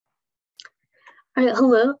All right,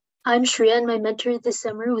 hello. I'm Shriya, and my mentor this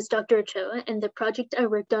summer was Dr. Ochoa, and the project I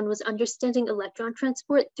worked on was understanding electron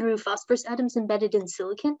transport through phosphorus atoms embedded in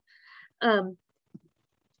silicon. Um,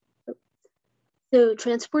 so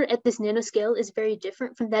transport at this nanoscale is very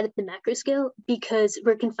different from that at the macro scale because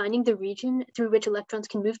we're confining the region through which electrons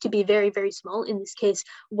can move to be very, very small, in this case,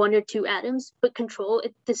 1 or 2 atoms, but control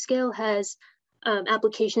at this scale has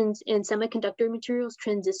applications in semiconductor materials,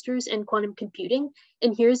 transistors, and quantum computing.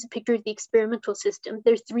 And here's a picture of the experimental system.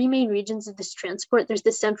 There's 3 main regions of this transport. There's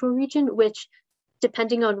the central region, which,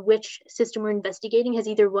 depending on which system we're investigating, has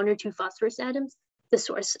either 1 or 2 phosphorus atoms. The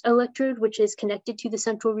source electrode, which is connected to the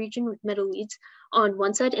central region with metal leads on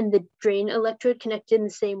one side, and the drain electrode connected in the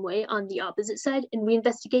same way on the opposite side. And we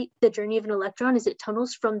investigate the journey of an electron as it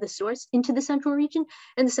tunnels from the source into the central region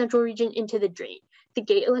and the central region into the drain. The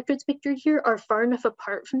gate electrodes pictured here are far enough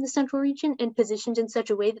apart from the central region and positioned in such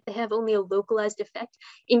a way that they have only a localized effect,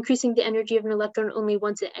 increasing the energy of an electron only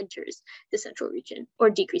once it enters the central region, or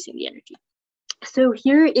decreasing the energy. So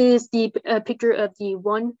here is the picture of the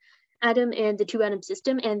 1 atom and the 2 atom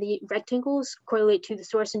system, and the rectangles correlate to the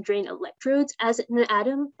source and drain electrodes. As an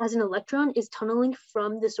electron is tunneling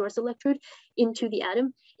from the source electrode into the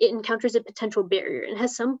atom, it encounters a potential barrier and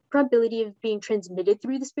has some probability of being transmitted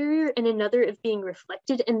through this barrier and another of being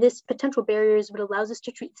reflected. And this potential barrier is what allows us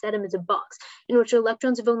to treat this atom as a box in which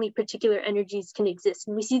electrons of only particular energies can exist.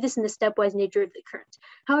 And we see this in the stepwise nature of the current.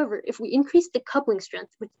 However, if we increase the coupling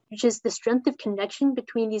strength, which is the strength of connection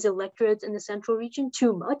between these electrodes and the central region,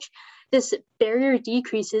 too much, this barrier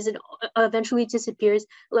decreases and eventually disappears.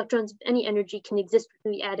 Electrons of any energy can exist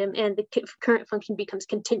within the atom, and the current function becomes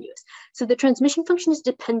continuous. So the transmission function is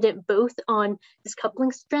dependent both on this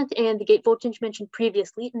coupling strength and the gate voltage mentioned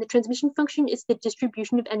previously. And the transmission function is the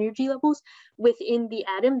distribution of energy levels within the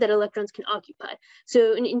atom that electrons can occupy.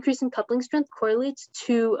 So an increase in coupling strength correlates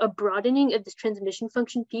to a broadening of this transmission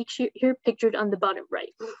function peak here pictured on the bottom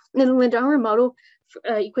right. Now, the Landauer model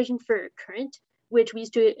equation for current, which we use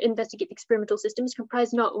to investigate experimental systems,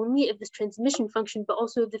 comprise not only of this transmission function, but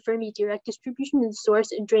also of the Fermi-Dirac distribution in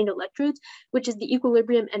source and drain electrodes, which is the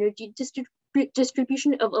equilibrium energy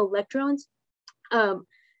distribution of electrons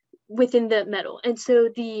within the metal. And so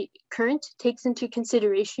the current takes into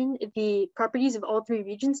consideration the properties of all 3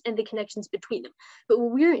 regions and the connections between them. But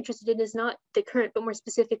what we're interested in is not the current, but more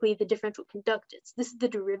specifically the differential conductance. This is the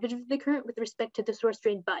derivative of the current with respect to the source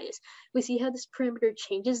drain bias. We see how this parameter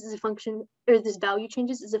changes as a function, or this value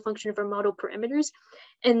changes as a function of our model parameters.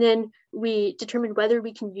 And then we determine whether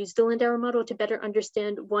we can use the Landauer model to better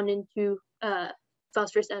understand 1 and 2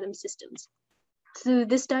 phosphorus atom systems. So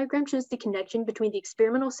this diagram shows the connection between the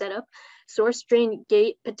experimental setup, source, drain,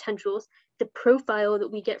 gate potentials, the profile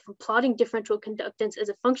that we get from plotting differential conductance as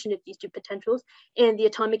a function of these 2 potentials, and the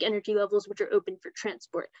atomic energy levels which are open for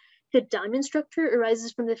transport. The diamond structure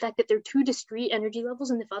arises from the fact that there are 2 discrete energy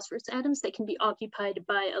levels in the phosphorus atoms that can be occupied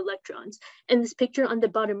by electrons. And this picture on the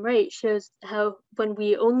bottom right shows how when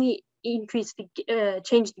we only change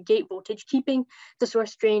the gate voltage, keeping the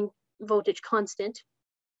source drain voltage constant,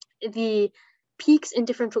 the peaks in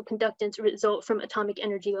differential conductance result from atomic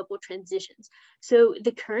energy level transitions. So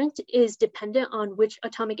the current is dependent on which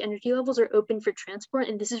atomic energy levels are open for transport,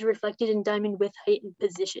 and this is reflected in diamond width, height, and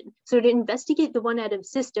position. So to investigate the 1-atom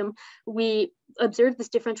system, we observe this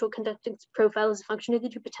differential conductance profile as a function of the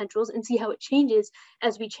 2 potentials and see how it changes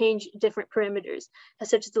as we change different parameters,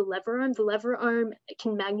 such as the lever arm. The lever arm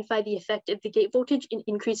can magnify the effect of the gate voltage in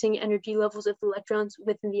increasing energy levels of the electrons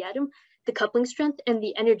within the atom, the coupling strength, and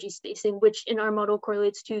the energy spacing, which in our model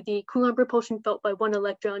correlates to the Coulomb repulsion felt by 1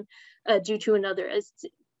 electron due to another as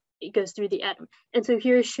it goes through the atom. And so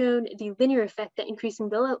here is shown the linear effect that increasing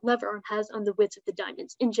the lever arm has on the widths of the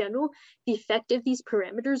diamonds. In general, the effect of these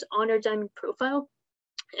parameters on our diamond profile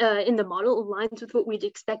in the model aligns with what we'd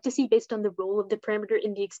expect to see based on the role of the parameter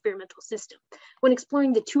in the experimental system. When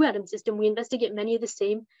exploring the 2-atom system, we investigate many of the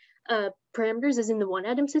same parameters as in the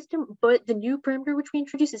 1-atom system, but the new parameter which we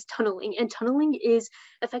introduce is tunneling, and tunneling is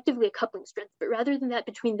effectively a coupling strength, but rather than that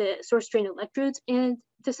between the source drain electrodes and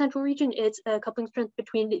the central region, it's a coupling strength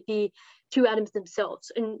between the 2 atoms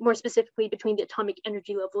themselves, and more specifically between the atomic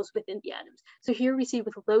energy levels within the atoms. So here we see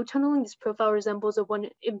with low tunneling, this profile resembles a 1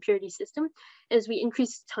 impurity system. As we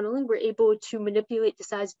increase tunneling, we're able to manipulate the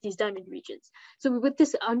size of these diamond regions. So with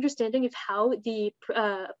this understanding of how the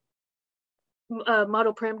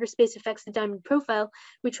model parameter space affects the diamond profile,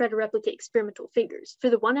 we try to replicate experimental figures. For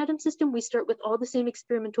the 1-atom system, we start with all the same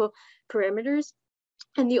experimental parameters,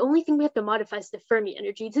 and the only thing we have to modify is the Fermi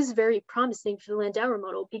energy. This is very promising for the Landauer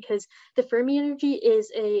model because the Fermi energy is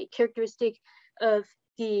a characteristic of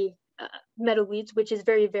the metal leads, which is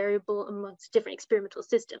very variable amongst different experimental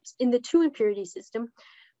systems. In the 2-impurity system,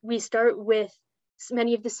 we start with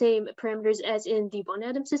many of the same parameters as in the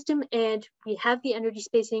 1-atom system, and we have the energy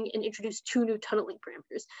spacing and introduce 2 new tunneling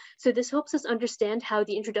parameters. So this helps us understand how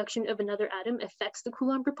the introduction of another atom affects the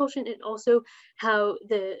Coulomb propulsion, and also how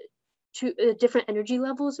the different energy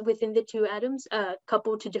levels within the 2 atoms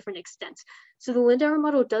couple to different extents. So the Lindauer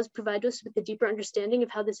model does provide us with a deeper understanding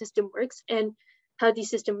of how the system works and how these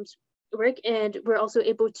systems work, and we're also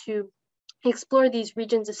able to explore these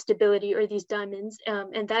regions of stability, or these diamonds,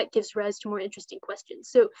 and that gives rise to more interesting questions.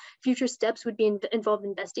 So future steps would be involved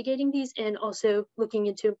investigating these, and also looking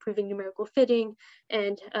into improving numerical fitting,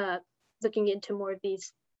 and looking into more of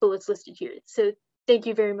these bullets listed here. So thank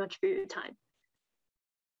you very much for your time.